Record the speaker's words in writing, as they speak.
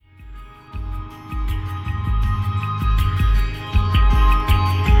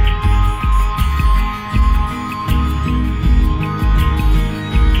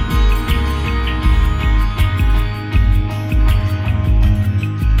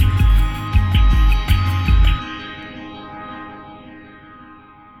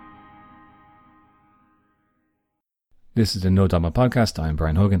This is the No Dogma podcast. I'm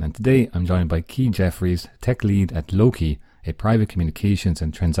Brian Hogan, and today I'm joined by Key Jeffries, tech lead at Loki, a private communications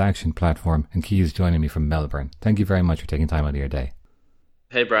and transaction platform, and Key is joining me from Melbourne. Thank you very much for taking time out of your day.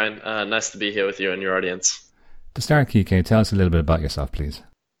 Hey Brian, nice to be here with you and your audience. To start, Key, can you tell us a little bit about yourself, please?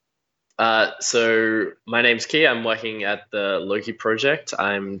 So my name's Key. I'm working at the Loki project.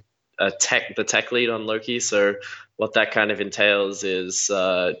 I'm the tech lead on Loki. So what that kind of entails is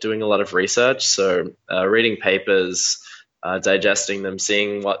doing a lot of research. So reading papers, digesting them,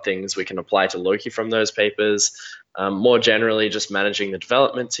 seeing what things we can apply to Loki from those papers. More generally, just managing the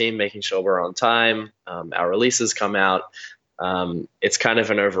development team, making sure we're on time. Our releases come out. It's kind of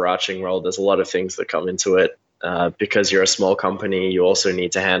an overarching role. There's a lot of things that come into it. Because you're a small company, you also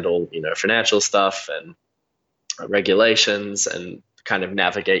need to handle, financial stuff and regulations and kind of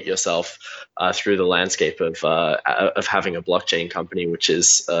navigate yourself through the landscape of having a blockchain company, which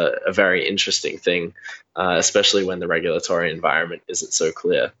is a very interesting thing, especially when the regulatory environment isn't so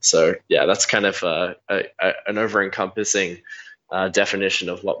clear. So yeah, that's kind of an over-encompassing definition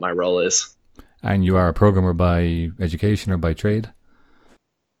of what my role is. And you are a programmer by education or by trade?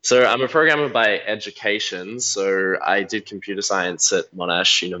 So I'm a programmer by education. So I did computer science at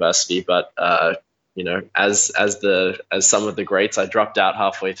Monash University, but as some of the greats, I dropped out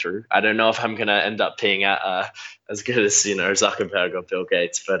halfway through. I don't know if I'm gonna end up being as good as Zuckerberg or Bill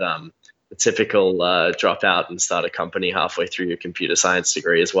Gates, but the typical drop out and start a company halfway through your computer science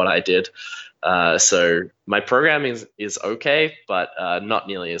degree is what I did. So my programming is okay, but not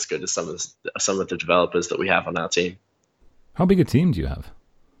nearly as good as some of the developers that we have on our team. How big a team do you have?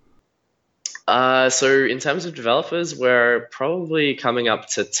 So in terms of developers, we're probably coming up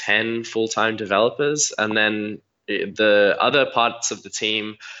to 10 full-time developers. And then the other parts of the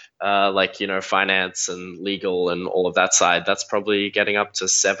team, like, finance and legal and all of that side, that's probably getting up to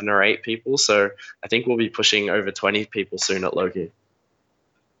 7 or 8 people. So I think we'll be pushing over 20 people soon at Loki.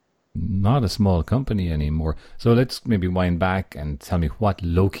 Not a small company anymore. So let's maybe wind back and tell me what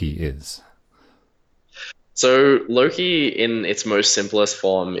Loki is. So Loki, in its most simplest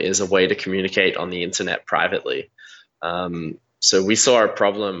form, is a way to communicate on the internet privately. So we saw a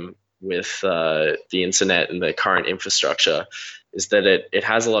problem with the internet and the current infrastructure is that it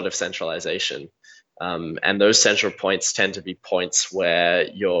has a lot of centralization. And those central points tend to be points where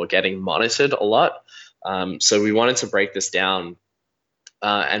you're getting monitored a lot. So we wanted to break this down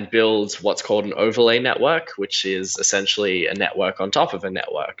and build what's called an overlay network, which is essentially a network on top of a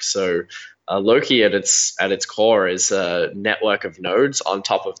network. So Loki at its core is a network of nodes on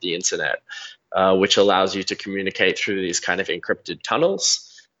top of the internet, which allows you to communicate through these kind of encrypted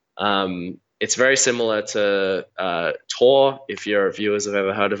tunnels. It's very similar to Tor, if your viewers have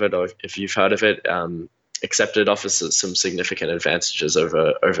ever heard of it, or if you've heard of it, except it offers some significant advantages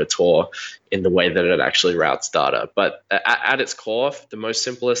over Tor in the way that it actually routes data. But at its core, the most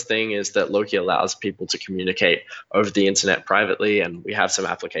simplest thing is that Loki allows people to communicate over the internet privately, and we have some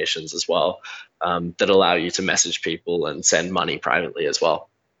applications as well that allow you to message people and send money privately as well.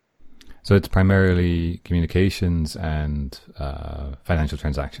 So it's primarily communications and financial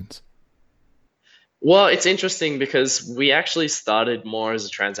transactions. Well, it's interesting because we actually started more as a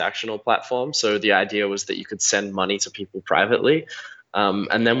transactional platform. So the idea was that you could send money to people privately.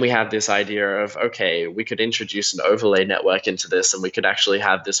 And then we had this idea of, okay, we could introduce an overlay network into this and we could actually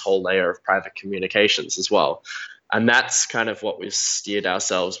have this whole layer of private communications as well. And that's kind of what we've steered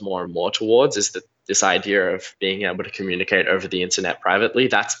ourselves more and more towards, is that this idea of being able to communicate over the internet privately,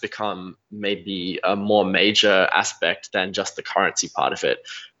 that's become maybe a more major aspect than just the currency part of it,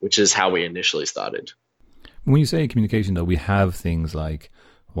 which is how we initially started. When you say communication, though, we have things like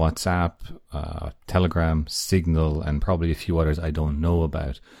WhatsApp, Telegram, Signal, and probably a few others I don't know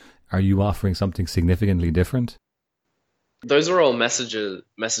about. Are you offering something significantly different? Those are all messenger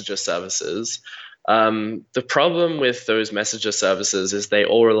services. The problem with those messenger services is they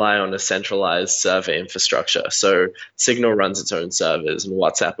all rely on a centralized server infrastructure. So Signal runs its own servers and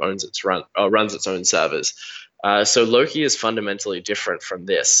WhatsApp runs its own servers. So Loki is fundamentally different from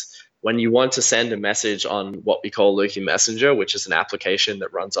this. When you want to send a message on what we call Loki Messenger, which is an application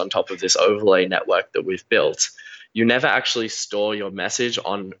that runs on top of this overlay network that we've built, you never actually store your message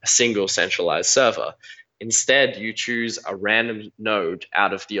on a single centralized server. Instead, you choose a random node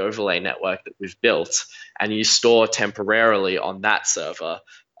out of the overlay network that we've built, and you store temporarily on that server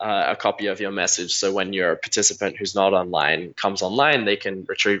a copy of your message. So when your participant who's not online comes online, they can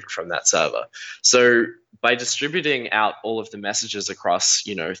retrieve it from that server. So by distributing out all of the messages across,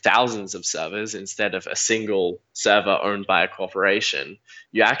 thousands of servers instead of a single server owned by a corporation,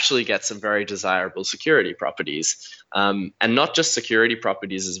 you actually get some very desirable security properties. And not just security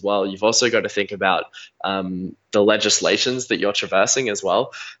properties as well. You've also got to think about the legislations that you're traversing as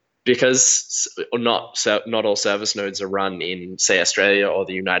well, because not all service nodes are run in, say, Australia or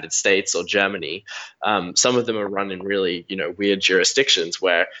the United States or Germany. Some of them are run in really weird jurisdictions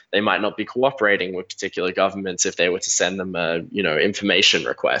where they might not be cooperating with particular governments if they were to send them a information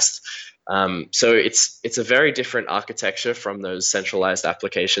request. So it's a very different architecture from those centralized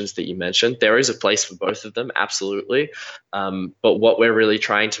applications that you mentioned. There is a place for both of them, absolutely. But what we're really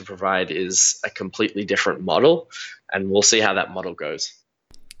trying to provide is a completely different model, and we'll see how that model goes.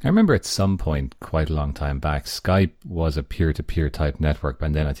 I remember at some point, quite a long time back, Skype was a peer-to-peer type network,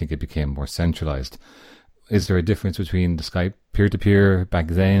 and then I think it became more centralized. Is there a difference between the Skype peer-to-peer back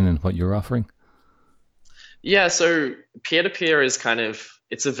then and what you're offering? Yeah, so peer-to-peer is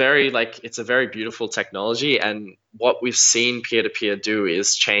it's a very beautiful technology, and what we've seen peer-to-peer do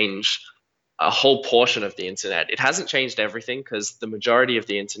is change a whole portion of the internet. It hasn't changed everything because the majority of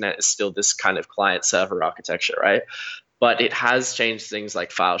the internet is still this kind of client server architecture, right? But it has changed things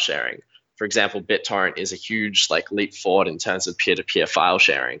like file sharing. For example, BitTorrent is a huge leap forward in terms of peer-to-peer file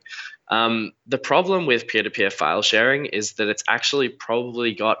sharing. The problem with peer-to-peer file sharing is that it's actually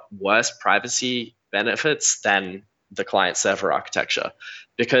probably got worse privacy benefits than the client server architecture.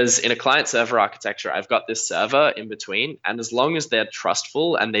 Because in a client server architecture, I've got this server in between, and as long as they're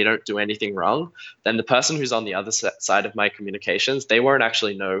trustful and they don't do anything wrong, then the person who's on the other side of my communications, they won't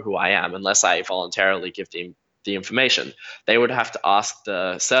actually know who I am unless I voluntarily give the information. They would have to ask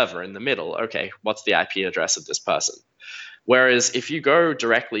the server in the middle, okay, what's the IP address of this person? Whereas if you go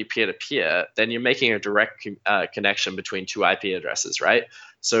directly peer to peer, then you're making a direct connection between two IP addresses, right?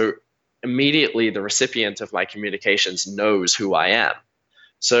 So immediately the recipient of my communications knows who I am.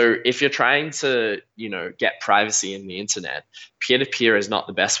 So if you're trying to, get privacy in the internet, peer-to-peer is not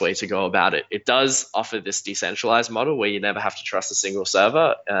the best way to go about it. It does offer this decentralized model where you never have to trust a single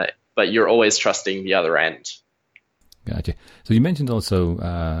server, but you're always trusting the other end. Gotcha. So you mentioned also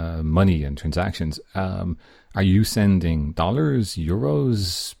money and transactions. Are you sending dollars,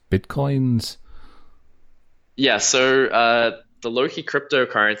 euros, bitcoins? Yeah, so the Loki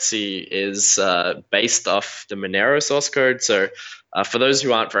cryptocurrency is based off the Monero source code. So for those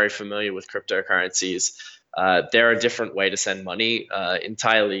who aren't very familiar with cryptocurrencies, they're a different way to send money,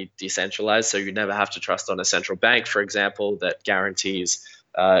 entirely decentralized. So you never have to trust on a central bank, for example, that guarantees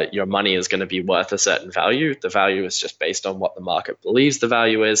your money is going to be worth a certain value. The value is just based on what the market believes the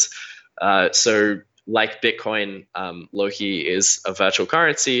value is. So like Bitcoin, Loki is a virtual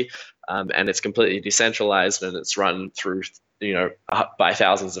currency, and it's completely decentralized, and it's run through by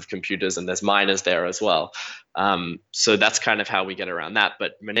thousands of computers, and there's miners there as well. So that's kind of how we get around that.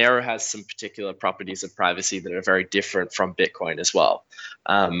 But Monero has some particular properties of privacy that are very different from Bitcoin as well.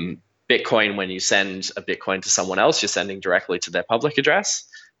 Bitcoin, when you send a Bitcoin to someone else, you're sending directly to their public address.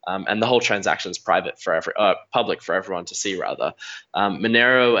 And the whole transaction is public for everyone to see, rather.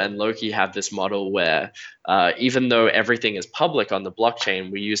 Monero and Loki have this model where even though everything is public on the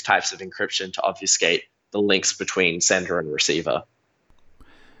blockchain, we use types of encryption to obfuscate the links between sender and receiver.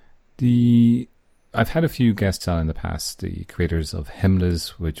 I've had a few guests on in the past, the creators of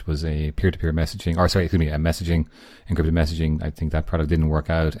Hemlis, which was a peer-to-peer messaging, a messaging, encrypted messaging. I think that product didn't work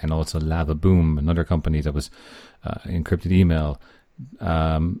out. And also Lava Boom, another company that was encrypted email.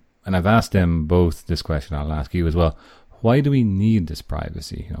 And I've asked them both this question. I'll ask you as well. Why do we need this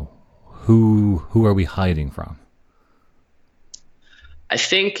privacy? Who are we hiding from? I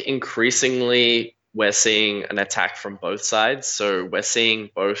think increasingly we're seeing an attack from both sides. So we're seeing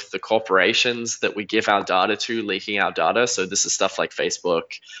both the corporations that we give our data to leaking our data. So this is stuff like Facebook,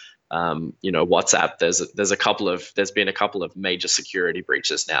 WhatsApp. There's been a couple of major security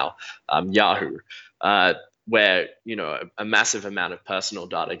breaches now. Yahoo, where a massive amount of personal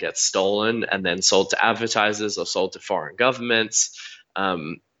data gets stolen and then sold to advertisers or sold to foreign governments.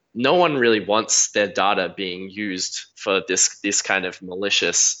 No one really wants their data being used for this kind of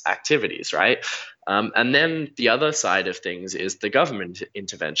malicious activities, right? And then the other side of things is the government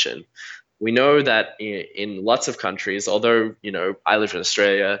intervention. We know that in lots of countries, although I live in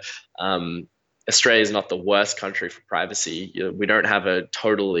Australia, Australia is not the worst country for privacy. We don't have a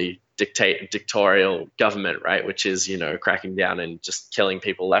totally dictatorial government, right? Which is cracking down and just killing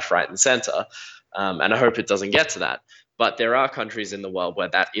people left, right, and center. And I hope it doesn't get to that. But there are countries in the world where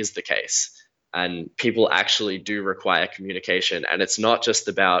that is the case. and people actually do require communication. And it's not just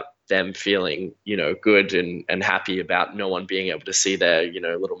about them feeling, good and happy about no one being able to see their,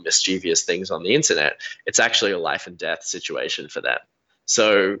 little mischievous things on the internet. It's actually a life and death situation for them.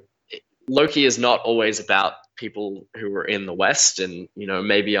 So Loki is not always about people who are in the West and,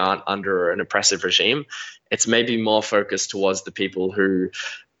 maybe aren't under an oppressive regime. It's maybe more focused towards the people who,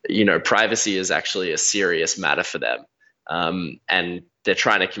 privacy is actually a serious matter for them. And they're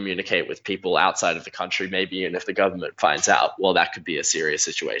trying to communicate with people outside of the country, maybe, and if the government finds out, well, that could be a serious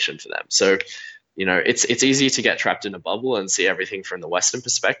situation for them. So, it's easy to get trapped in a bubble and see everything from the Western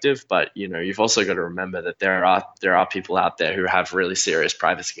perspective, but you've also got to remember that there are people out there who have really serious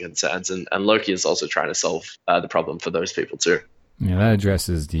privacy concerns, and Loki is also trying to solve the problem for those people too. Yeah, that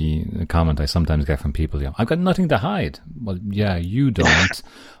addresses the comment I sometimes get from people. I've got nothing to hide. Well, yeah, you don't.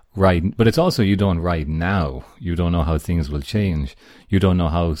 Right, but it's also you don't right now. You don't know how things will change. You don't know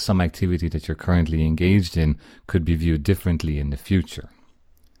how some activity that you're currently engaged in could be viewed differently in the future.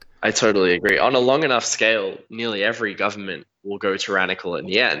 I totally agree. On a long enough scale, nearly every government will go tyrannical in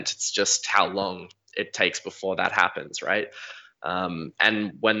the end. It's just how long it takes before that happens, right?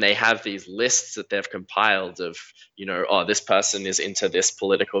 And when they have these lists that they've compiled of, this person is into this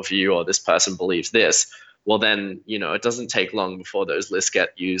political view or this person believes this, well, then, it doesn't take long before those lists get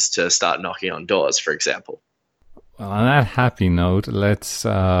used to start knocking on doors, for example. Well, on that happy note, let's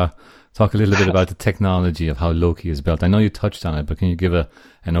talk a little bit about the technology of how Loki is built. I know you touched on it, but can you give an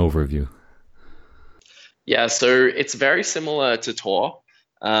overview? Yeah, so it's very similar to Tor.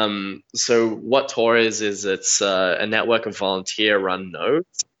 So what Tor is it's a network of volunteer-run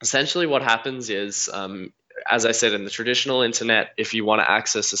nodes. Essentially what happens is, as I said, in the traditional internet, if you want to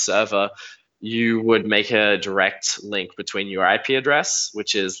access a server, you would make a direct link between your IP address,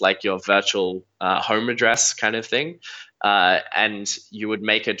 which is like your virtual home address kind of thing, and you would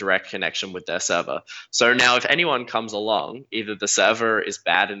make a direct connection with their server. So now if anyone comes along, either the server is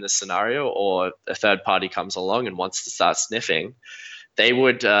bad in this scenario or a third party comes along and wants to start sniffing, they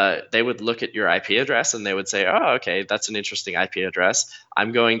would look at your IP address and they would say, oh, okay, that's an interesting IP address.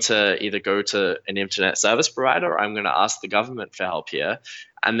 I'm going to either go to an internet service provider or I'm going to ask the government for help here.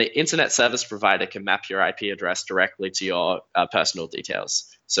 And the internet service provider can map your IP address directly to your personal details.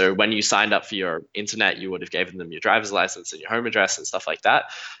 So when you signed up for your internet, you would have given them your driver's license and your home address and stuff like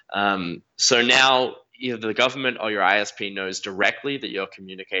that. So now either the government or your ISP knows directly that you're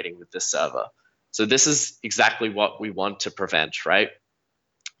communicating with this server. So this is exactly what we want to prevent, right?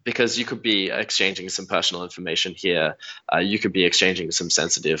 Because you could be exchanging some personal information here. You could be exchanging some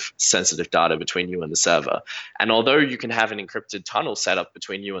sensitive data between you and the server. And although you can have an encrypted tunnel set up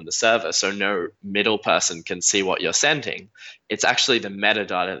between you and the server so no middle person can see what you're sending, it's actually the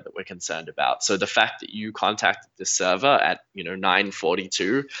metadata that we're concerned about. So the fact that you contacted the server at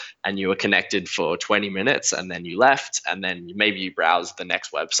 9:42 and you were connected for 20 minutes and then you left and then maybe you browsed the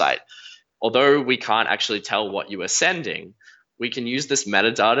next website. Although we can't actually tell what you were sending, we can use this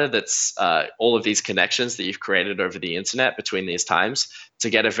metadata that's all of these connections that you've created over the internet between these times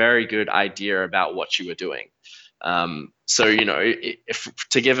to get a very good idea about what you were doing. So,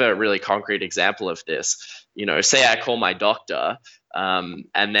 to give a really concrete example of this, say I call my doctor and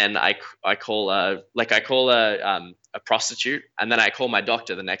then I call a prostitute and then I call my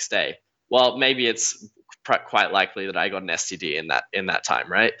doctor the next day. Well, maybe it's quite likely that I got an STD in that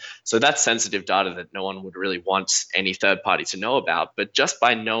time, right? So that's sensitive data that no one would really want any third party to know about. But just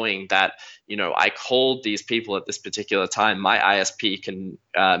by knowing that, I called these people at this particular time, my ISP can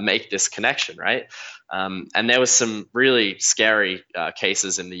make this connection, right? And there was some really scary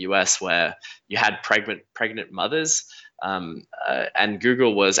cases in the US where you had pregnant mothers, and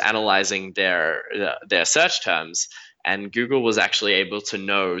Google was analyzing their search terms. And Google was actually able to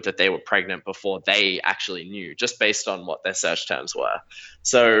know that they were pregnant before they actually knew, just based on what their search terms were.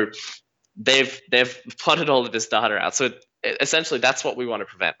 So they've plotted all of this data out. So essentially, that's what we want to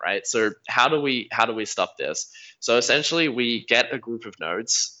prevent, right? So how do we stop this? So essentially, we get a group of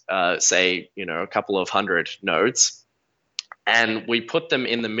nodes, say a couple of hundred nodes, and we put them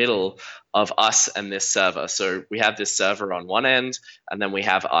in the middle of us and this server. So we have this server on one end, and then we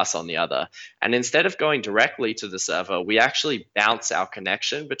have us on the other. And instead of going directly to the server, we actually bounce our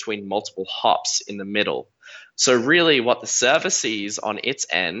connection between multiple hops in the middle. So really what the server sees on its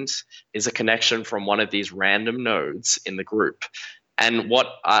end is a connection from one of these random nodes in the group. And what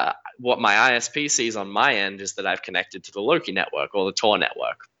my ISP sees on my end is that I've connected to the Loki network or the Tor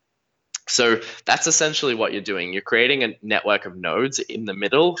network. So that's essentially what you're doing. You're creating a network of nodes in the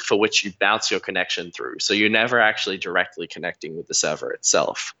middle for which you bounce your connection through. So you're never actually directly connecting with the server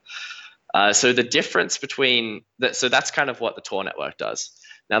itself. So the difference between that, so that's kind of what the Tor network does.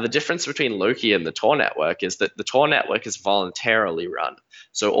 Now, the difference between Loki and the Tor network is that the Tor network is voluntarily run.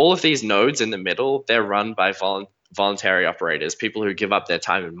 So all of these nodes in the middle, they're run by voluntary operators, people who give up their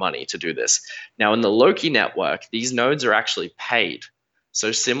time and money to do this. Now, in the Loki network, these nodes are actually paid.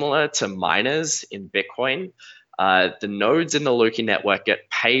 So similar to miners in Bitcoin, the nodes in the Loki network get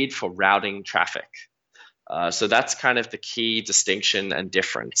paid for routing traffic. So that's kind of the key distinction and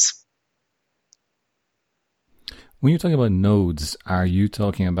difference. When you're talking about nodes, are you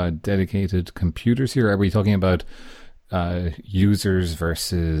talking about dedicated computers here? Are we talking about users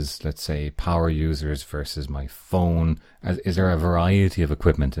versus, let's say, power users versus my phone? Is there a variety of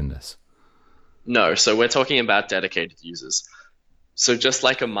equipment in this? No, so we're talking about dedicated users. So just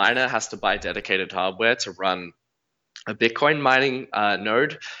like a miner has to buy dedicated hardware to run a Bitcoin mining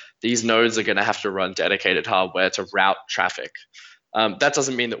node, these nodes are going to have to run dedicated hardware to route traffic. That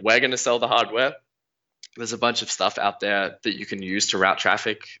doesn't mean that we're going to sell the hardware. There's a bunch of stuff out there that you can use to route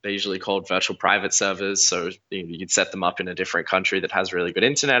traffic. They're usually called virtual private servers. So you'd set them up in a different country that has really good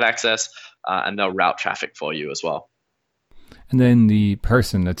internet access, and they'll route traffic for you as well. And then the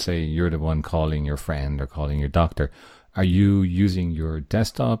person, let's say you're the one calling your friend or calling your doctor. Are you using your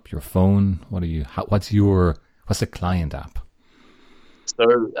desktop, your phone? What's the client app? So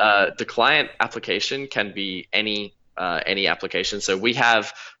the client application can be any application. So we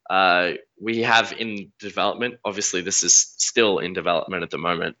have in development. Obviously, this is still in development at the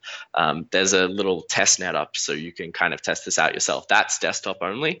moment. There's a little test net up, so you can kind of test this out yourself. That's desktop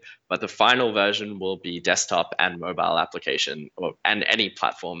only, but the final version will be desktop and mobile application, and any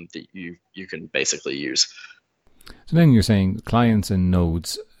platform that you can basically use. So then you're saying clients and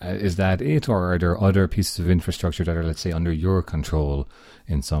nodes, is that it, or are there other pieces of infrastructure that are, let's say, under your control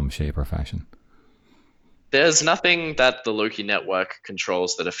in some shape or fashion? There's nothing that the Loki network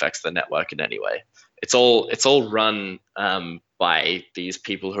controls that affects the network in any way. It's all run by these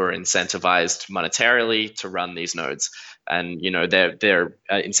people who are incentivized monetarily to run these nodes, and they're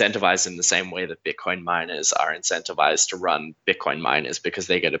incentivized in the same way that Bitcoin miners are incentivized to run Bitcoin miners, because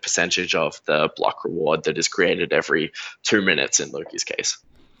they get a percentage of the block reward that is created every 2 minutes in Loki's case.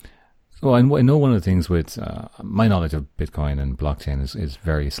 Well, I know one of the things with my knowledge of Bitcoin and blockchain is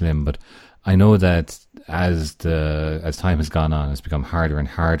very slim, but I know that as time has gone on, it's become harder and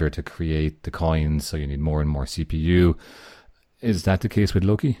harder to create the coins, so you need more and more CPU. Is that the case with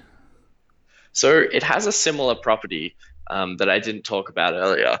Loki? So it has a similar property that I didn't talk about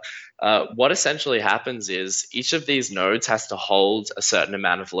earlier. What essentially happens is each of these nodes has to hold a certain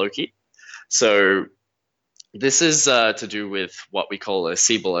amount of Loki. So this is to do with what we call a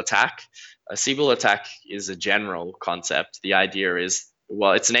Siebel attack. A Siebel attack is a general concept. The idea is,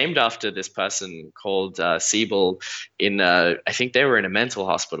 well, it's named after this person called Siebel I think they were in a mental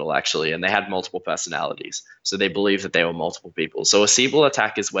hospital, actually, and they had multiple personalities. So they believe that they were multiple people. So a Siebel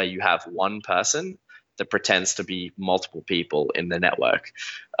attack is where you have one person that pretends to be multiple people in the network.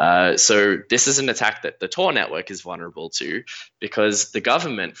 So this is an attack that the Tor network is vulnerable to, because the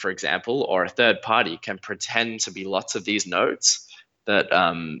government, for example, or a third party can pretend to be lots of these nodes that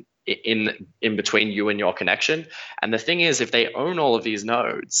in between you and your connection. And the thing is, if they own all of these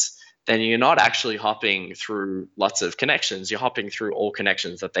nodes, then you're not actually hopping through lots of connections. You're hopping through all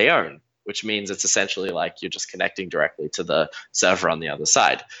connections that they own, which means it's essentially like you're just connecting directly to the server on the other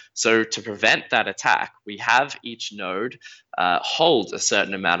side. So to prevent that attack, we have each node hold a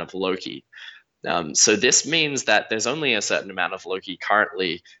certain amount of Loki. So this means that there's only a certain amount of Loki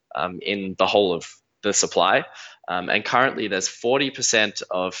currently in the whole of the supply. And currently there's 40%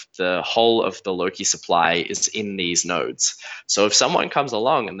 of the whole of the Loki supply is in these nodes. So if someone comes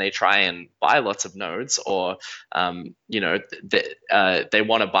along and they try and buy lots of nodes, or they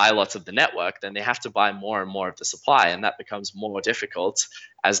want to buy lots of the network, then they have to buy more and more of the supply, and that becomes more difficult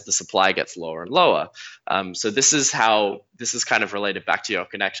as the supply gets lower and lower. So this is kind of related back to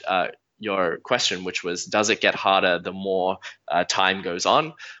your question, which was, does it get harder the more time goes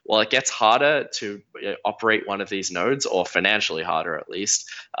on? Well, it gets harder to operate one of these nodes, or financially harder at least,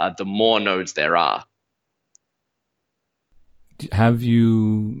 the more nodes there are. Have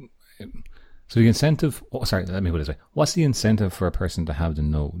you... So the incentive... Oh, sorry, let me put it this way. What's the incentive for a person to have the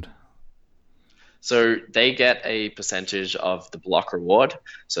node? So they get a percentage of the block reward.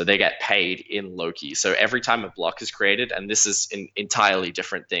 So they get paid in Loki. So every time a block is created, and this is an entirely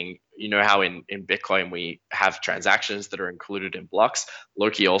different thing. You know how in Bitcoin we have transactions that are included in blocks?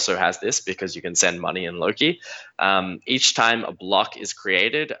 Loki also has this, because you can send money in Loki. Each time a block is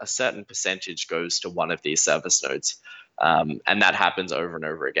created, a certain percentage goes to one of these service nodes. And that happens over and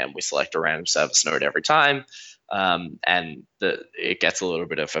over again. We select a random service node every time. And it gets a little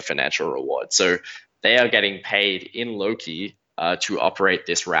bit of a financial reward. So they are getting paid in Loki to operate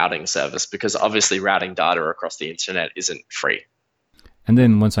this routing service, because obviously routing data across the internet isn't free. And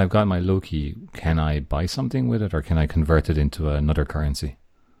then once I've got my Loki, can I buy something with it or can I convert it into another currency?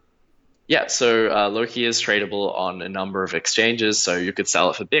 Yeah, so Loki is tradable on a number of exchanges. So you could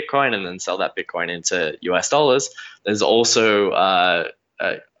sell it for Bitcoin and then sell that Bitcoin into US dollars. There's also,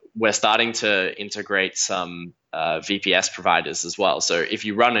 we're starting to integrate some VPS providers as well. So if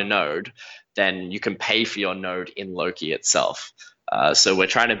you run a node, then you can pay for your node in Loki itself. So we're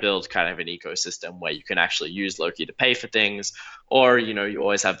trying to build kind of an ecosystem where you can actually use Loki to pay for things, or you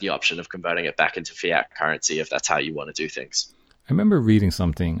always have the option of converting it back into fiat currency if that's how you want to do things. I remember reading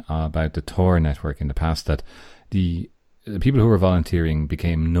something about the Tor network in the past that the people who were volunteering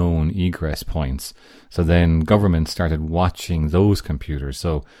became known egress points. So then government started watching those computers.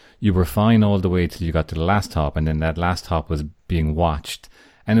 So you were fine all the way till you got to the last hop, and then that last hop was being watched.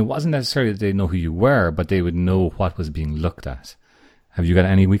 And it wasn't necessarily that they know who you were, but they would know what was being looked at. Have you got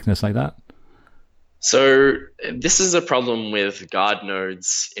any weakness like that? So this is a problem with guard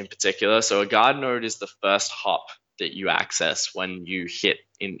nodes in particular. So a guard node is the first hop that you access when you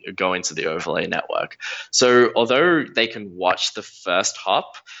go into the overlay network. So although they can watch the first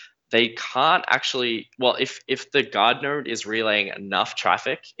hop, they can't actually, well, if the guard node is relaying enough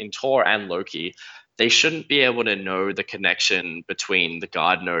traffic in Tor and Loki, they shouldn't be able to know the connection between the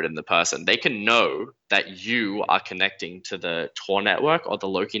guard node and the person. They can know that you are connecting to the Tor network or the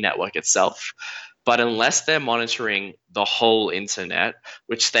Loki network itself. But unless they're monitoring the whole internet,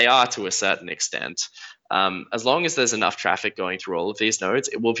 which they are to a certain extent, as long as there's enough traffic going through all of these nodes,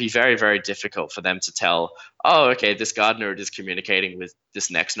 it will be very, very difficult for them to tell, oh, okay, this guard node is communicating with this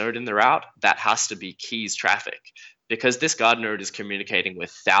next node in the route. That has to be keys traffic. Because this guard node is communicating with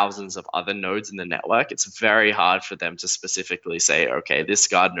thousands of other nodes in the network, it's very hard for them to specifically say, okay, this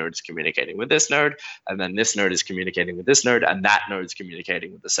guard node is communicating with this node, and then this node is communicating with this node, and that node is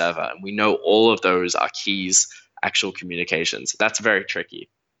communicating with the server. And we know all of those are keys, actual communications. That's very tricky.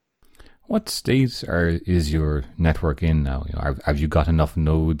 What state is your network in now? Have you got enough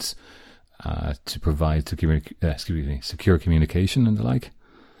nodes to provide secure communication and the like?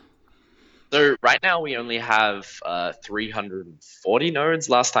 So right now we only have 340 nodes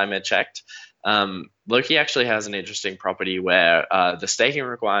last time I checked. Loki actually has an interesting property where the staking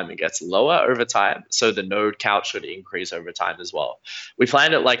requirement gets lower over time, so the node count should increase over time as well. We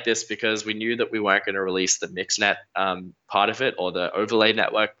planned it like this because we knew that we weren't going to release the mixnet part of it or the overlay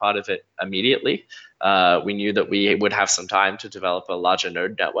network part of it immediately. We knew that we would have some time to develop a larger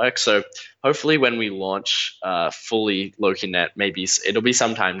node network. So hopefully when we launch fully LokiNet, maybe it'll be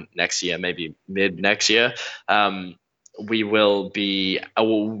sometime next year, maybe mid next year, we will be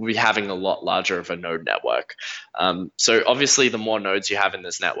having a lot larger of a node network. So obviously the more nodes you have in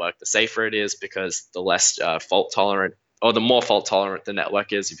this network, the safer it is, because the less fault tolerant, or the more fault tolerant the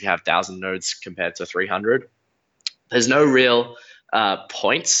network is if you have 1,000 nodes compared to 300. There's no real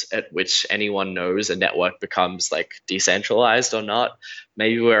point at which anyone knows a network becomes like decentralized or not.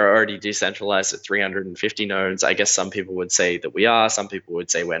 Maybe we're already decentralized at 350 nodes. I guess some people would say that we are, some people would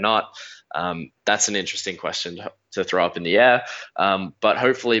say we're not. That's an interesting question to throw up in the air. But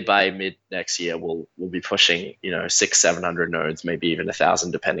hopefully by mid next year, we'll be pushing, 600-700 nodes, maybe even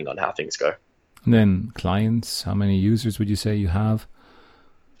 1,000, depending on how things go. And then clients, how many users would you say you have?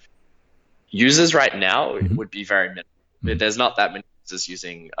 Users right now would be very minimal. There's not that many users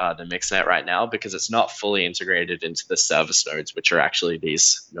using the Mixnet right now because it's not fully integrated into the service nodes, which are actually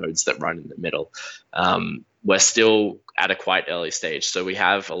these nodes that run in the middle. We're still at a quite early stage. So we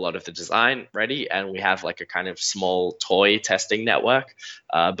have a lot of the design ready and we have like a kind of small toy testing network,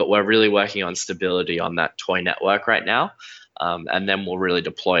 but we're really working on stability on that toy network right now. And then we'll really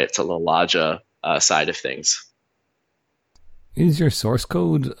deploy it to the larger side of things. Is your source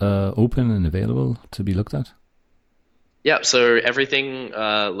code open and available to be looked at? Yeah, so everything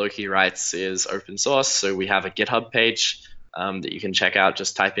Loki writes is open source. So we have a GitHub page that you can check out.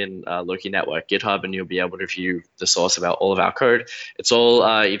 Just type in Loki Network GitHub and you'll be able to view the source about all of our code. It's all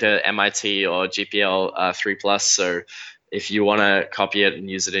either MIT or GPL 3+. So if you want to copy it and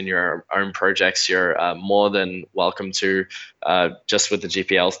use it in your own projects, you're more than welcome to. Just with the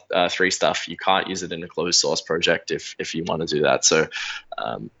GPL 3 stuff, you can't use it in a closed source project if you want to do that. So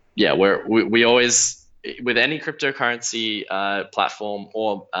yeah, we always, with any cryptocurrency platform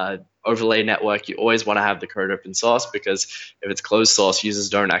or overlay network, you always want to have the code open source, because if it's closed source, users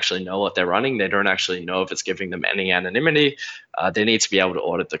don't actually know what they're running. They don't actually know if it's giving them any anonymity. They need to be able to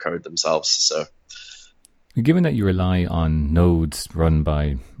audit the code themselves. So, given that you rely on nodes run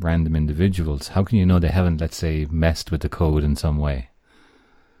by random individuals, how can you know they haven't, let's say, messed with the code in some way?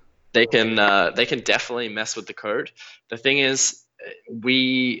 they can definitely mess with the code. The thing is,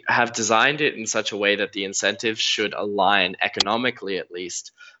 we have designed it in such a way that the incentives should align economically, at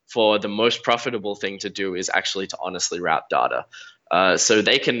least, for the most profitable thing to do is actually to honestly route data. So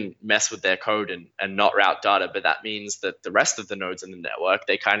they can mess with their code and not route data, but that means that the rest of the nodes in the network,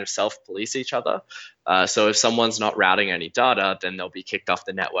 they kind of self-police each other. So if someone's not routing any data, then they'll be kicked off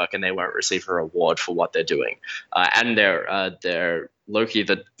the network and they won't receive a reward for what they're doing. And their Loki,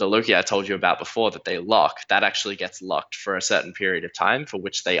 the Loki I told you about before that they lock, that actually gets locked for a certain period of time for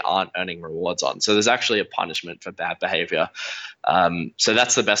which they aren't earning rewards on. So there's actually a punishment for bad behavior. So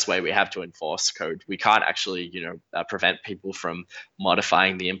that's the best way we have to enforce code. We can't actually, prevent people from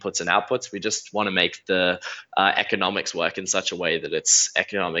modifying the inputs and outputs. We just want to make the economics work in such a way that it's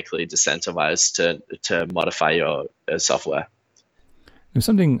economically decentralized to modify your software. There's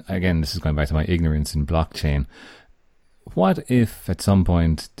something, again, this is going back to my ignorance in blockchain. What if at some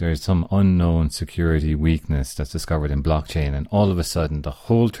point there's some unknown security weakness that's discovered in blockchain and all of a sudden the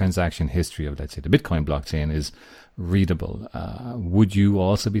whole transaction history of, let's say, the Bitcoin blockchain is readable? Would you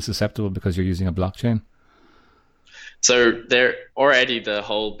also be susceptible because you're using a blockchain? So there already the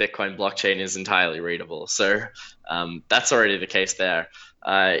whole Bitcoin blockchain is entirely readable. So that's already the case there.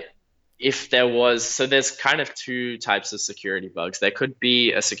 If there was, so there's kind of two types of security bugs. There could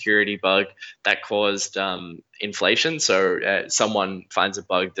be a security bug that caused inflation. So someone finds a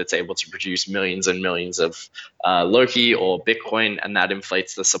bug that's able to produce millions and millions of Loki or Bitcoin, and that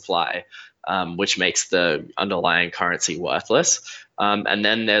inflates the supply, which makes the underlying currency worthless. And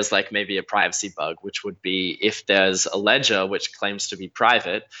then there's like maybe a privacy bug, which would be if there's a ledger which claims to be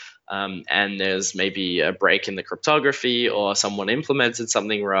private, and there's maybe a break in the cryptography or someone implemented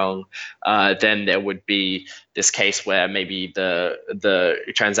something wrong, then there would be this case where maybe the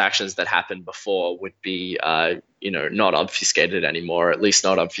transactions that happened before would be not obfuscated anymore, at least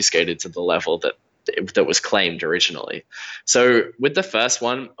not obfuscated to the level that was claimed originally. So with the first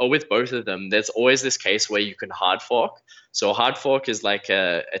one, or with both of them, there's always this case where you can hard fork. So a hard fork is like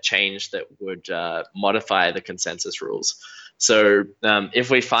a change that would modify the consensus rules. So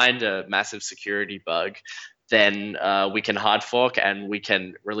if we find a massive security bug, then we can hard fork and we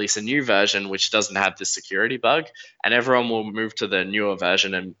can release a new version which doesn't have this security bug, and everyone will move to the newer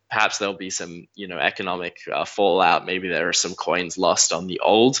version, and perhaps there'll be some economic fallout. Maybe there are some coins lost on the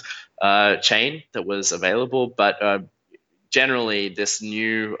old chain that was available, but generally this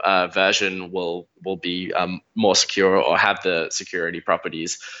new version will be more secure or have the security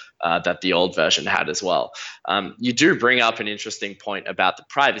properties that the old version had as well. You do bring up an interesting point about the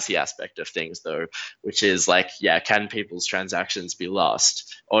privacy aspect of things, though, which is like, can people's transactions be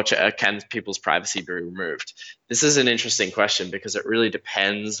lost, or can people's privacy be removed? This is an interesting question because it really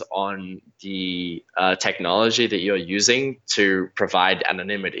depends on the technology that you're using to provide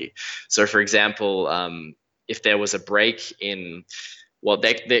anonymity. So, for example, if there was a break in, well,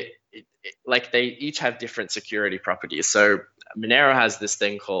 they each have different security properties. So Monero has this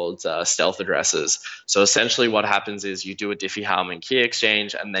thing called stealth addresses. So essentially what happens is you do a Diffie-Hellman key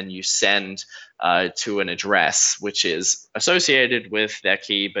exchange, and then you send to an address which is associated with their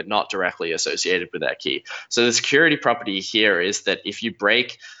key, but not directly associated with that key. So the security property here is that if you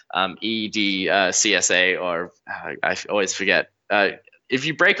break EED, CSA, or I always forget, if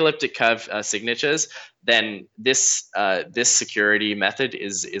you break elliptic curve signatures, then this security method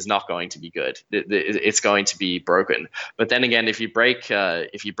is not going to be good. It's going to be broken. But then again, if you break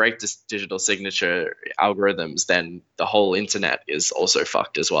this digital signature algorithms, then the whole internet is also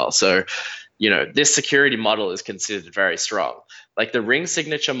fucked as well. So, this security model is considered very strong. Like the ring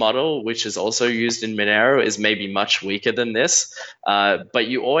signature model, which is also used in Monero, is maybe much weaker than this, but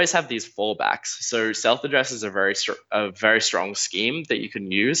you always have these fallbacks. So stealth addresses are a very strong scheme that you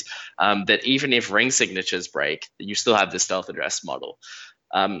can use, that even if ring signatures break, you still have the stealth address model.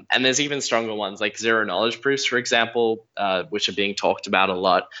 And there's even stronger ones like zero knowledge proofs, for example, which are being talked about a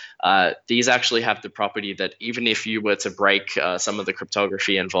lot. These actually have the property that even if you were to break some of the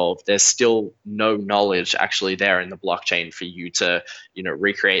cryptography involved, there's still no knowledge actually there in the blockchain for you to,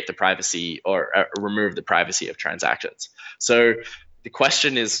 recreate the privacy or remove the privacy of transactions. So the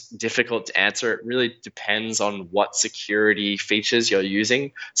question is difficult to answer. It really depends on what security features you're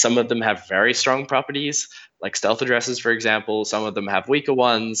using. Some of them have very strong properties, like stealth addresses, for example. Some of them have weaker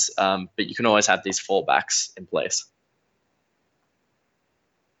ones, but you can always have these fallbacks in place.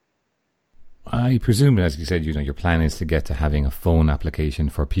 I presume, as you said, your plan is to get to having a phone application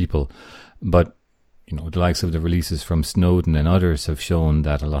for people, but the likes of the releases from Snowden and others have shown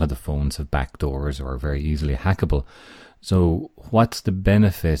that a lot of the phones have backdoors or are very easily hackable. So what's the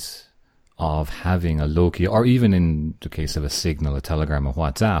benefit of having a Loki, or even in the case of a Signal, a Telegram, a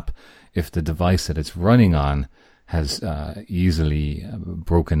WhatsApp, if the device that it's running on has easily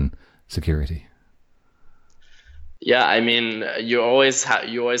broken security? Yeah, I mean, you always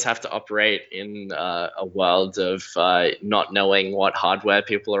have to operate in a world of not knowing what hardware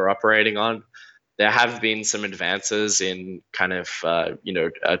people are operating on. There have been some advances in kind of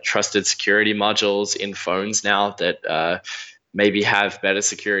trusted security modules in phones now that maybe have better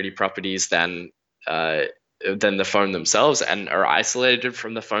security properties than the phone themselves and are isolated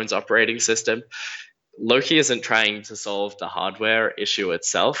from the phone's operating system. Loki isn't trying to solve the hardware issue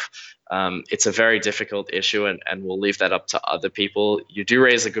itself. It's a very difficult issue, and we'll leave that up to other people. You do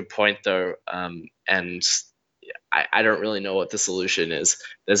raise a good point, though, and I don't really know what the solution is.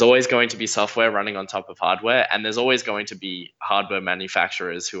 There's always going to be software running on top of hardware, and there's always going to be hardware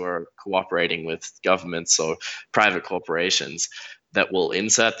manufacturers who are cooperating with governments or private corporations that will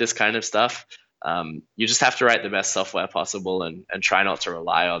insert this kind of stuff. You just have to write the best software possible and try not to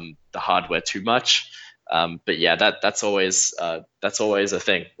rely on the hardware too much. But yeah, that's always a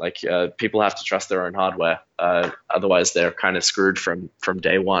thing. Like people have to trust their own hardware, otherwise they're kind of screwed from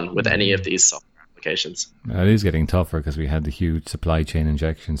day one with any of these software applications. It is getting tougher because we had the huge supply chain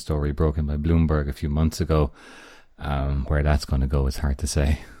injection story broken by Bloomberg a few months ago. Where that's going to go is hard to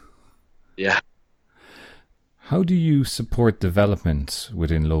say. Yeah. How do you support development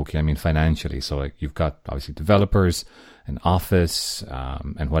within Loki? I mean, financially. So like you've got obviously developers, an office,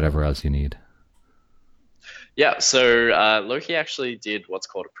 and whatever else you need. Yeah, so Loki actually did what's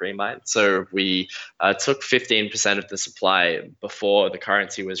called a pre-mine. So we took 15% of the supply before the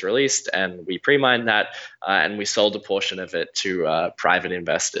currency was released, and we pre-mined that, and we sold a portion of it to private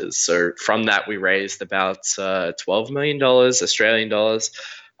investors. So from that, we raised about $12 million Australian dollars.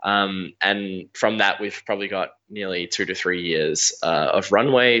 And from that, we've probably got nearly 2 to 3 years of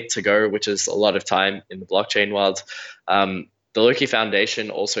runway to go, which is a lot of time in the blockchain world. The Loki Foundation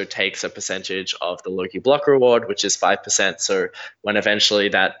also takes a percentage of the Loki block reward, which is 5%. So when eventually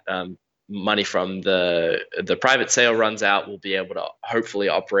that money from the private sale runs out, we'll be able to hopefully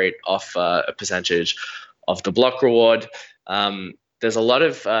operate off a percentage of the block reward. There's a lot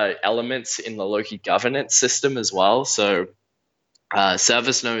of elements in the Loki governance system as well. So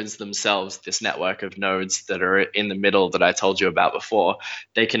service nodes themselves, this network of nodes that are in the middle that I told you about before,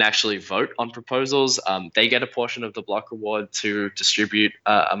 they can actually vote on proposals. They get a portion of the block reward to distribute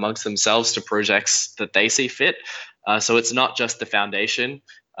amongst themselves to projects that they see fit. So it's not just the foundation,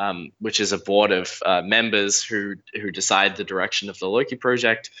 which is a board of members who decide the direction of the Loki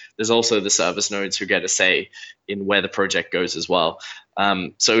project. There's also the service nodes who get a say in where the project goes as well.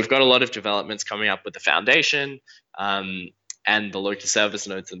 So we've got a lot of developments coming up with the foundation. And the Loki service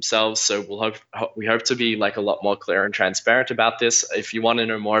nodes themselves. So we hope to be like a lot more clear and transparent about this. If you want to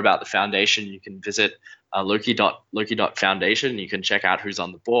know more about the foundation, you can visit Loki.foundation. You can check out who's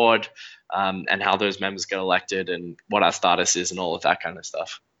on the board and how those members get elected and what our status is and all of that kind of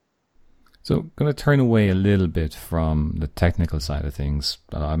stuff. So I'm going to turn away a little bit from the technical side of things.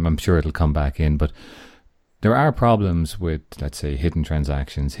 I'm sure it'll come back in, but there are problems with, let's say, hidden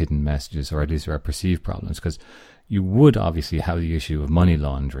transactions, hidden messages, or at least there are perceived problems, because you would obviously have the issue of money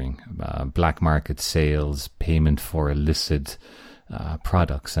laundering, black market sales, payment for illicit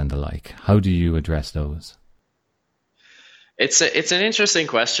products and the like. How do you address those? It's an interesting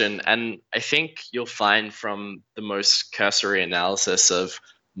question, and I think you'll find from the most cursory analysis of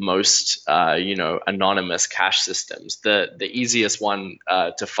most anonymous cash systems, the easiest one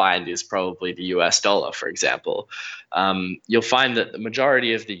to find is probably the US dollar, for example. You'll find that the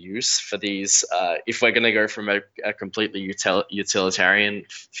majority of the use for these, if we're going to go from a completely utilitarian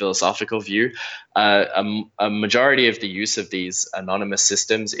philosophical view, a majority of the use of these anonymous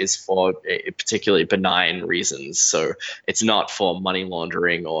systems is for particularly benign reasons. So it's not for money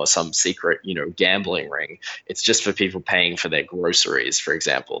laundering or some secret, gambling ring. It's just for people paying for their groceries, for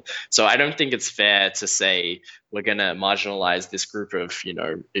example. So I don't think it's fair to say we're going to marginalize this group of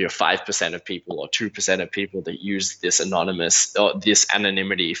 5% of people or 2% of people that use this this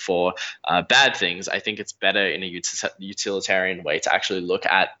anonymity for bad things. I think it's better in a utilitarian way to actually look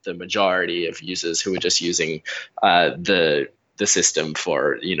at the majority of users who are just using the system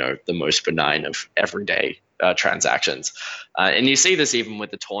for the most benign of everyday transactions. And you see this even with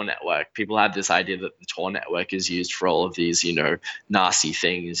the Tor network. People have this idea that the Tor network is used for all of these, nasty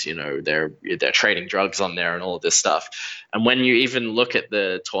things. They're trading drugs on there and all of this stuff. And when you even look at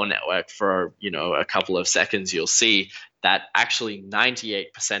the Tor network for, a couple of seconds, you'll see that actually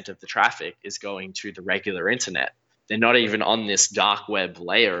 98% of the traffic is going to the regular internet. They're not even on this dark web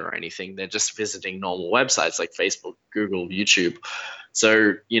layer or anything. They're just visiting normal websites like Facebook, Google, YouTube.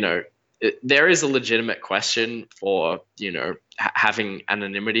 So, there is a legitimate question for, having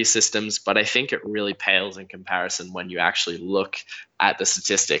anonymity systems, but I think it really pales in comparison when you actually look at the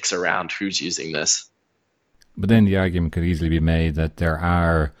statistics around who's using this. But then the argument could easily be made that there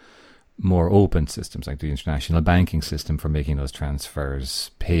are more open systems like the international banking system for making those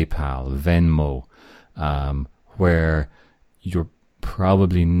transfers, PayPal, Venmo, where you're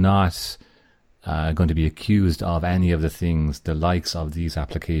probably not going to be accused of any of the things the likes of these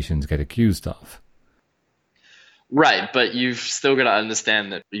applications get accused of. Right, but you've still got to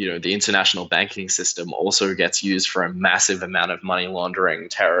understand that, the international banking system also gets used for a massive amount of money laundering,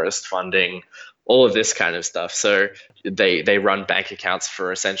 terrorist funding, all of this kind of stuff. So they run bank accounts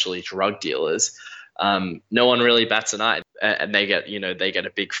for essentially drug dealers. No one really bats an eye, and they get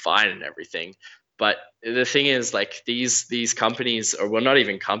a big fine and everything. But the thing is, like, these companies, or well, not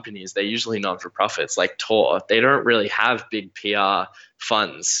even companies, they're usually non-for-profits, like Tor. They don't really have big PR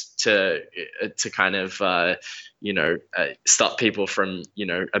funds to kind of stop people from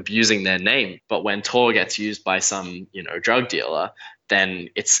abusing their name. But when Tor gets used by some drug dealer, then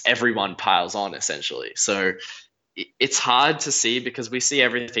it's everyone piles on essentially. So it's hard to see because we see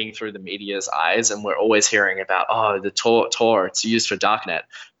everything through the media's eyes, and we're always hearing about, the Tor, it's used for darknet.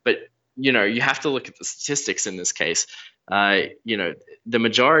 But you have to look at the statistics in this case. The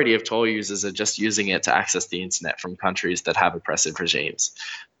majority of Tor users are just using it to access the internet from countries that have oppressive regimes.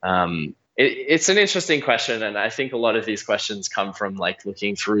 It's an interesting question, and I think a lot of these questions come from like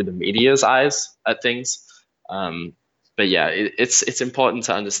looking through the media's eyes at things. But yeah, it's important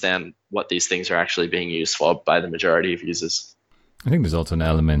to understand what these things are actually being used for by the majority of users. I think there's also an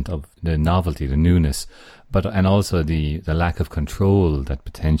element of the novelty, the newness, and also the lack of control that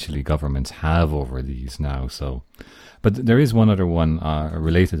potentially governments have over these now. So, but there is one other one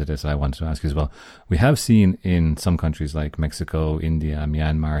related to this I wanted to ask you as well. We have seen in some countries like Mexico, India,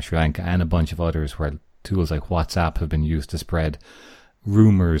 Myanmar, Sri Lanka, and a bunch of others where tools like WhatsApp have been used to spread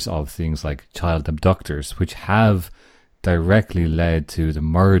rumors of things like child abductors, which have directly led to the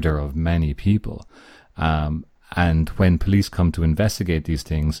murder of many people. And when police come to investigate these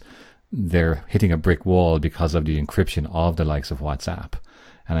things, they're hitting a brick wall because of the encryption of the likes of WhatsApp.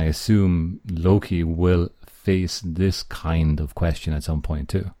 And I assume Loki will face this kind of question at some point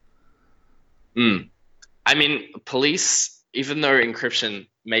too. I mean, police, even though encryption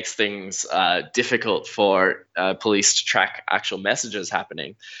makes things difficult for police to track actual messages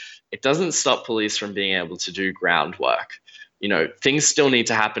happening, it doesn't stop police from being able to do groundwork. Things still need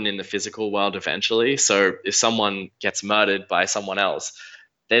to happen in the physical world eventually. So if someone gets murdered by someone else,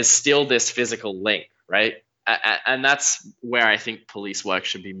 there's still this physical link, right? And that's where I think police work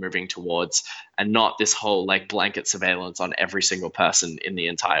should be moving towards, and not this whole like blanket surveillance on every single person in the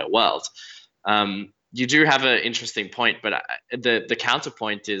entire world. You do have an interesting point, but the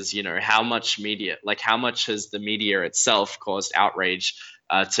counterpoint is, how much has the media itself caused outrage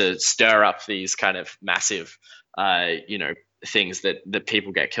to stir up these kind of massive, things that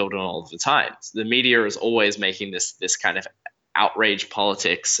people get killed on all the time. The media is always making this kind of outrage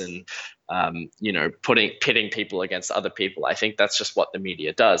politics and pitting people against other people. I think that's just what the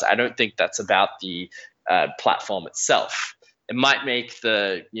media does. I don't think that's about the platform itself. It might make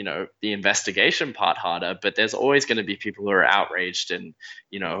the investigation part harder, but there's always going to be people who are outraged and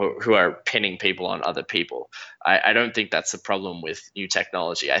who are pinning people on other people. I don't think that's a problem with new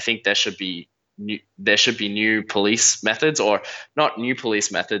technology. I think there should be new police methods, or not new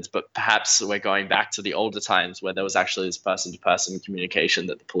police methods, but perhaps we're going back to the older times where there was actually this person-to-person communication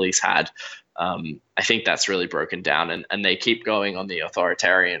that the police had. I think that's really broken down, and they keep going on the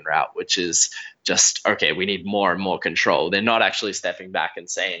authoritarian route, which is just, okay, we need more and more control. They're not actually stepping back and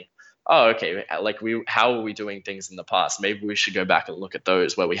saying, oh, okay, how were we doing things in the past? Maybe we should go back and look at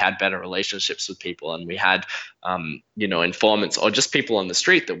those where we had better relationships with people, and we had, informants or just people on the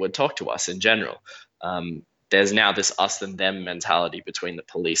street that would talk to us in general. There's now this us and them mentality between the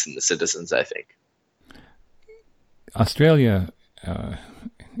police and the citizens, I think. Australia,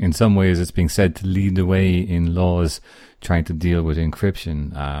 in some ways, it's being said to lead the way in laws trying to deal with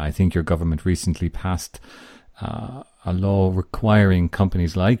encryption. I think your government recently passed a law requiring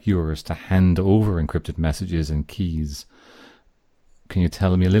companies like yours to hand over encrypted messages and keys. Can you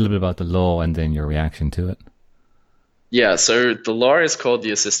tell me a little bit about the law and then your reaction to it? Yeah, so the law is called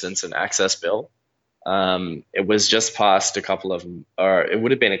the Assistance and Access Bill. It was just passed it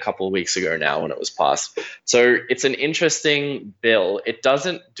would have been a couple of weeks ago now when it was passed. So it's an interesting bill. It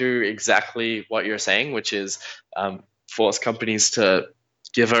doesn't do exactly what you're saying, which is force companies to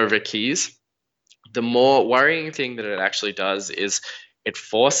give over keys. The more worrying thing that it actually does is it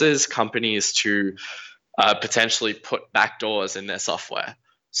forces companies to potentially put backdoors in their software.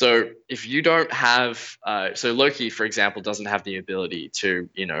 So if you don't have, so Loki, for example, doesn't have the ability to,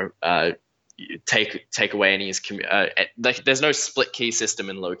 take away any like there's no split key system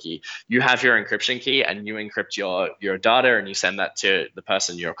in Loki. You have your encryption key and you encrypt your data and you send that to the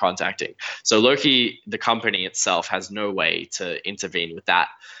person you're contacting. So Loki, the company itself, has no way to intervene with that.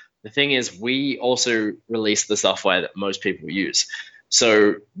 The thing is, we also release the software that most people use.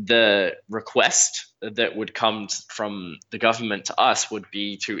 So the request that would come from the government to us would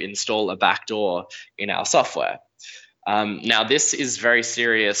be to install a backdoor in our software. Now, this is very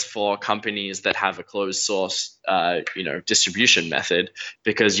serious for companies that have a closed source, distribution method,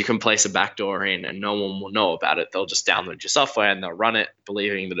 because you can place a backdoor in and no one will know about it. They'll just download your software and they'll run it,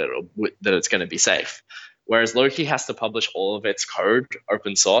 believing that it's going to be safe. Whereas Loki has to publish all of its code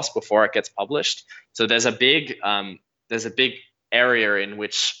open source before it gets published. So there's a big area in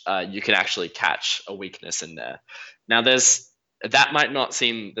which you can actually catch a weakness in there. Now, that might not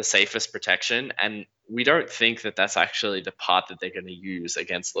seem the safest protection, and we don't think that that's actually the part that they're going to use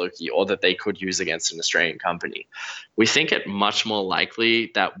against Loki or that they could use against an Australian company. We think it much more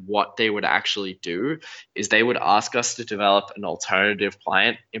likely that what they would actually do is they would ask us to develop an alternative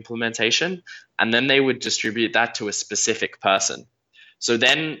client implementation, and then they would distribute that to a specific person. So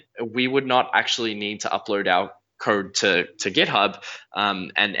then we would not actually need to upload our code to GitHub,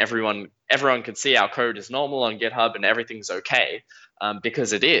 and everyone can see our code is normal on GitHub and everything's okay,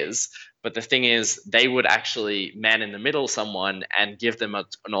 because it is. But the thing is, they would actually man in the middle someone and give them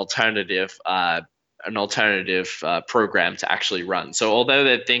an alternative program to actually run. So although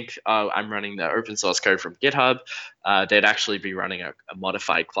they'd think, oh, I'm running the open source code from GitHub, they'd actually be running a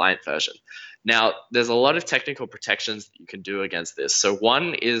modified client version. Now, there's a lot of technical protections that you can do against this. So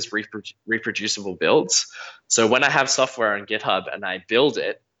one is reproducible builds. So when I have software on GitHub and I build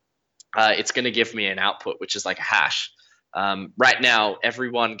it, it's going to give me an output, which is like a hash. Right now,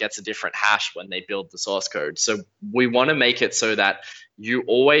 everyone gets a different hash when they build the source code. So we want to make it so that you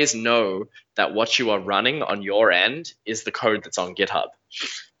always know that what you are running on your end is the code that's on GitHub.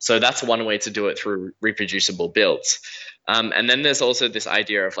 So that's one way to do it, through reproducible builds. And then there's also this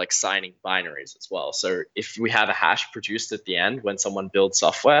idea of like signing binaries as well. So if we have a hash produced at the end when someone builds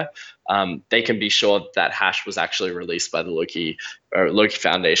software, they can be sure that hash was actually released by the Loki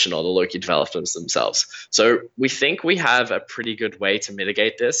Foundation or the Loki developers themselves. So we think we have a pretty good way to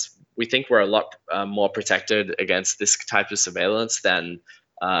mitigate this. We think we're a lot more protected against this type of surveillance than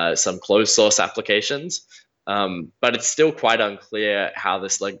some closed source applications. But it's still quite unclear how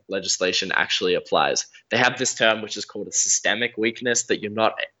this legislation actually applies. They have this term which is called a systemic weakness that you're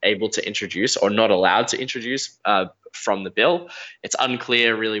not able to introduce or not allowed to introduce from the bill. It's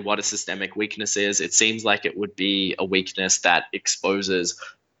unclear really what a systemic weakness is. It seems like it would be a weakness that exposes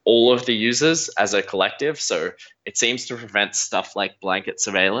all of the users as a collective. So it seems to prevent stuff like blanket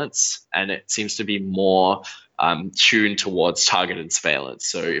surveillance, and it seems to be more tuned towards targeted surveillance.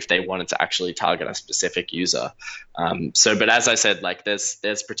 So if they wanted to actually target a specific user. But as I said, like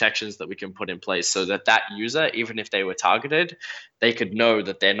there's protections that we can put in place so that user, even if they were targeted, they could know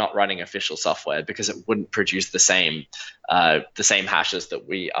that they're not running official software, because it wouldn't produce the same hashes that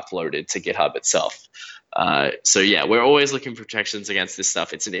we uploaded to GitHub itself. We're always looking for protections against this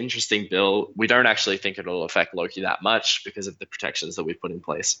stuff. It's an interesting bill. We don't actually think it'll affect Loki that much because of the protections that we've put in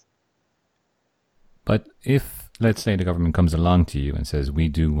place. But if, let's say, the government comes along to you and says, we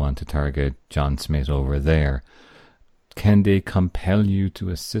do want to target John Smith over there, can they compel you to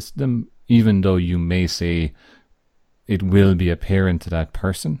assist them, even though you may say it will be apparent to that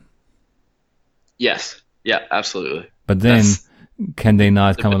person? Yes. Yeah, absolutely. But then, can they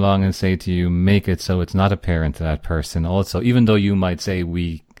not come along and say to you, make it so it's not apparent to that person also, even though you might say,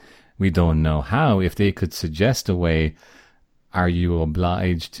 we don't know how? If they could suggest a way, are you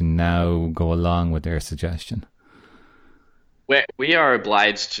obliged to now go along with their suggestion? We are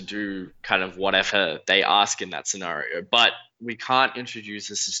obliged to do kind of whatever they ask in that scenario, but we can't introduce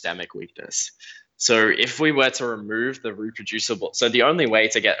a systemic weakness. So if we were to remove the reproducible, so the only way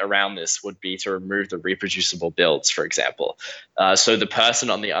to get around this would be to remove the reproducible builds, for example. So the person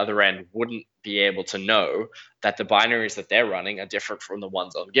on the other end wouldn't be able to know that the binaries that they're running are different from the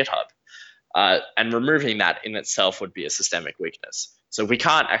ones on GitHub. And removing that in itself would be a systemic weakness. So we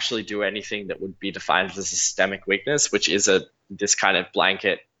can't actually do anything that would be defined as a systemic weakness, which is this kind of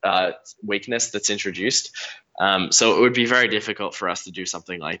blanket weakness that's introduced. So it would be very difficult for us to do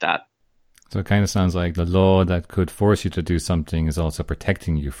something like that. So it kind of sounds like the law that could force you to do something is also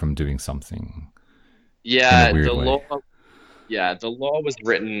protecting you from doing something. Yeah, the law was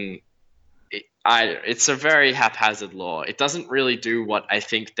written. It's a very haphazard law. It doesn't really do what I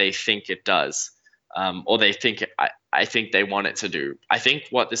think they think it does, or they think I think they want it to do. I think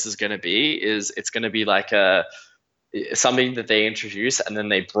what this is going to be is it's going to be like something that they introduce and then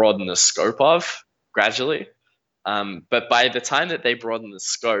they broaden the scope of gradually. But by the time that they broaden the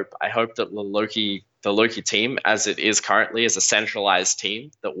scope, I hope that the Loki team, as it is currently, is a centralized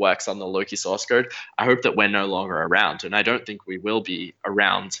team that works on the Loki source code. I hope that we're no longer around, and I don't think we will be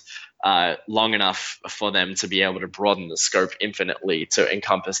around long enough for them to be able to broaden the scope infinitely to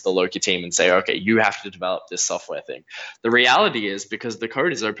encompass the Loki team and say, okay, you have to develop this software thing. The reality is, because the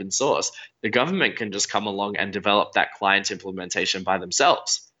code is open source, the government can just come along and develop that client implementation by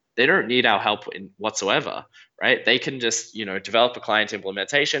themselves. They don't need our help whatsoever, right? They can just, develop a client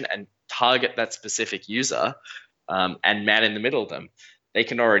implementation and target that specific user and man in the middle of them. They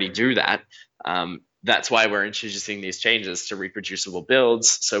can already do that. That's why we're introducing these changes to reproducible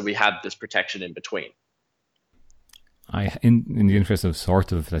builds, so we have this protection in between. In the interest of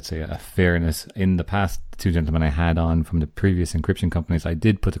sort of, let's say, a fairness, in the past, the two gentlemen I had on from the previous encryption companies, I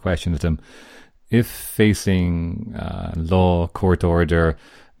did put the question to them, if facing law, court order,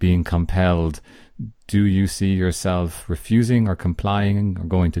 being compelled, do you see yourself refusing or complying or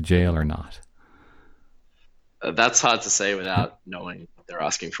going to jail or not? That's hard to say without knowing what they're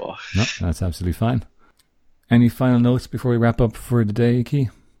asking for. No, that's absolutely fine. Any final notes before we wrap up for the day, Key?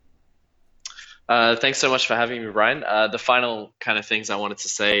 Thanks so much for having me, Brian. The final kind of things I wanted to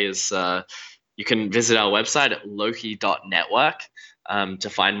say is you can visit our website at loki.network. To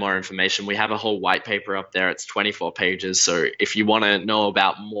find more information. We have a whole white paper up there. It's 24 pages. So if you want to know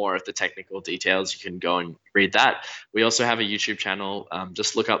about more of the technical details, you can go and read that. We also have a YouTube channel.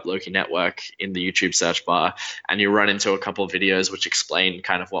 Just look up Loki Network in the YouTube search bar, and you'll run into a couple of videos which explain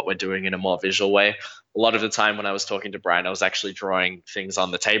kind of what we're doing in a more visual way. A lot of the time when I was talking to Brian, I was actually drawing things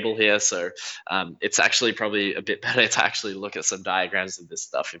on the table here. So it's actually probably a bit better to actually look at some diagrams of this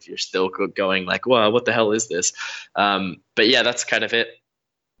stuff if you're still going like, wow, what the hell is this? But yeah, that's kind of it.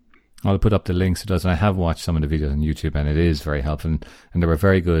 I'll put up the links to those. And I have watched some of the videos on YouTube, and it is very helpful. And there were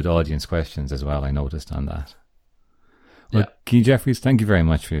very good audience questions as well, I noticed on that. Well, yeah. Key Jeffries, thank you very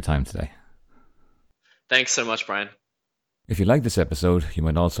much for your time today. Thanks so much, Brian. If you like this episode, you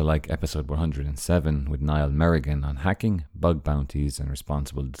might also like episode 107 with Niall Merrigan on hacking, bug bounties and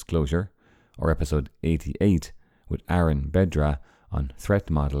responsible disclosure, or episode 88 with Aaron Bedra on threat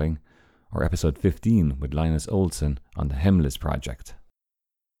modelling, or episode 15 with Linus Olson on the Hemlis project.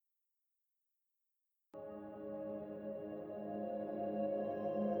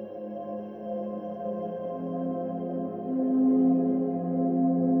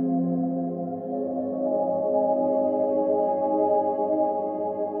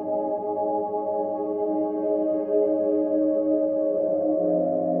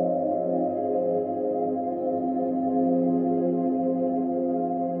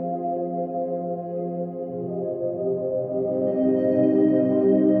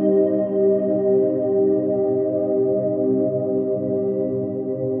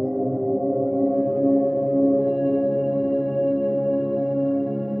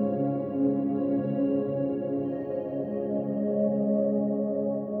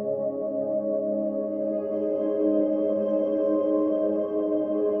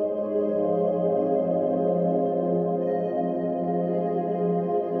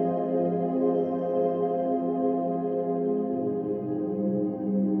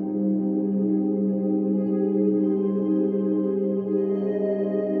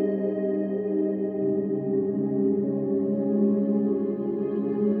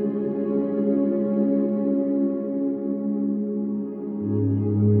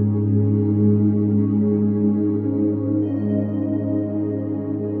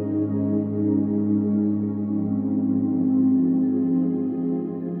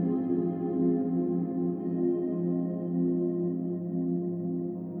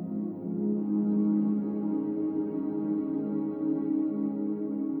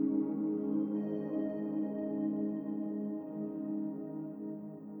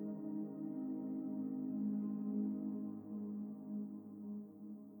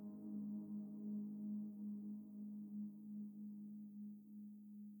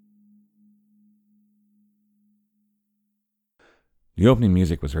 The opening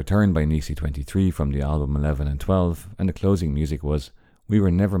music was Returned by Nisi23 from the album 11 and 12, and the closing music was We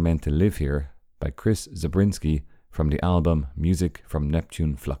Were Never Meant to Live Here by Chris Zabrinski from the album Music from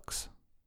Neptune Flux.